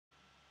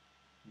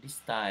This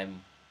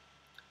time,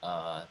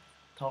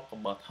 talk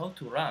about how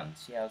to run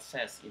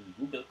CSS in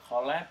Google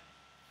Colab.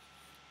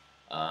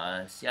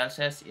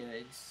 CSS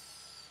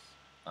is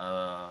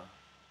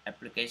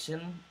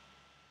application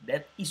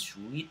that is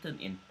written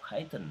in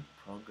Python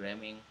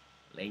programming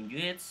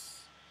language,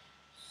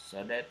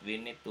 so that we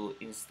need to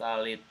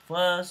install it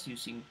first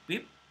using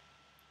pip.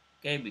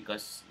 Okay,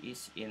 because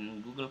it's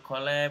in Google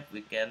Colab, we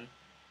can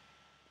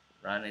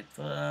run it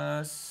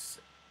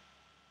first.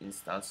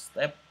 Install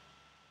step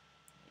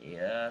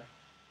here.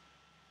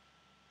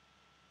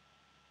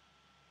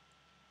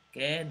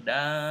 Okay,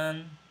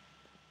 done.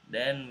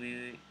 Then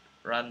we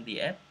run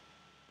the app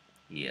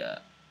here.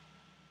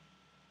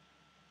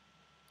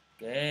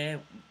 Okay,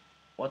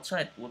 what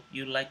side would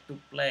you like to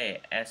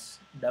play? S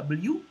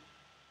W,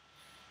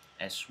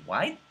 S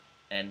white,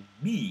 and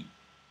B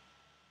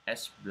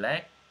S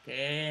black.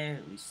 Okay,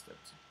 we start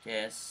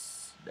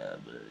suggest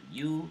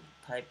W,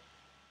 type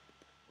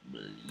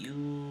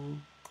W.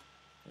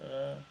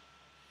 uh,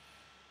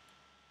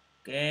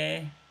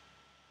 okay,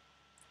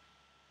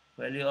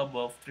 value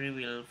above 3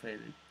 will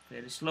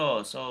very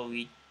slow, so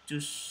we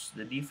choose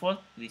the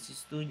default, which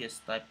is 2.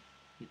 Just type,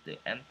 hit the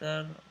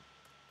enter,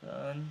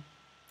 turn.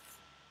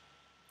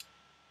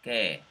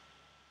 Okay,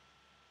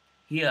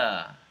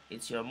 here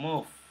it's your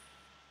move.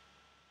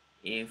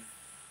 If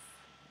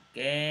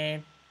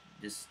okay,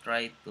 just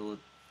try to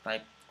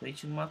type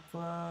question mark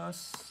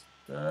first,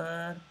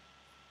 turn.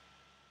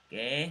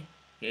 Okay,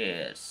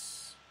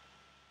 here's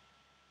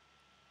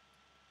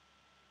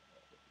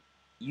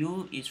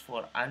U is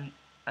for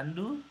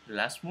undo the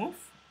last move,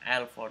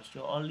 L for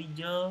show only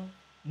the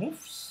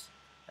moves,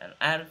 and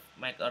R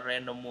make a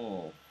random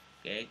move.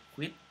 Okay,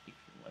 quit if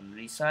you want to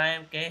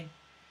resign. Okay,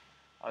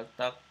 I'll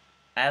talk.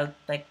 I'll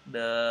take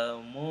the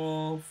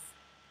move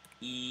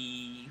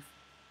E4.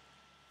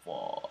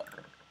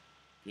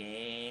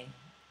 Okay,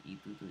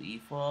 E2 to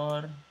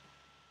E4.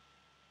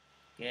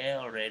 Okay,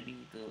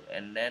 already to,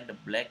 and then the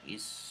black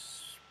is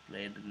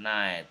play the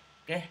knight.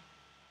 Okay,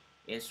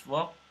 it's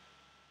work.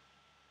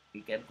 We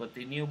can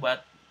continue,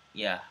 but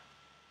yeah,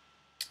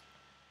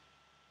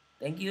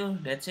 thank you.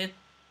 That's it.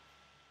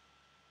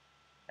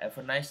 Have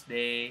a nice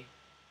day.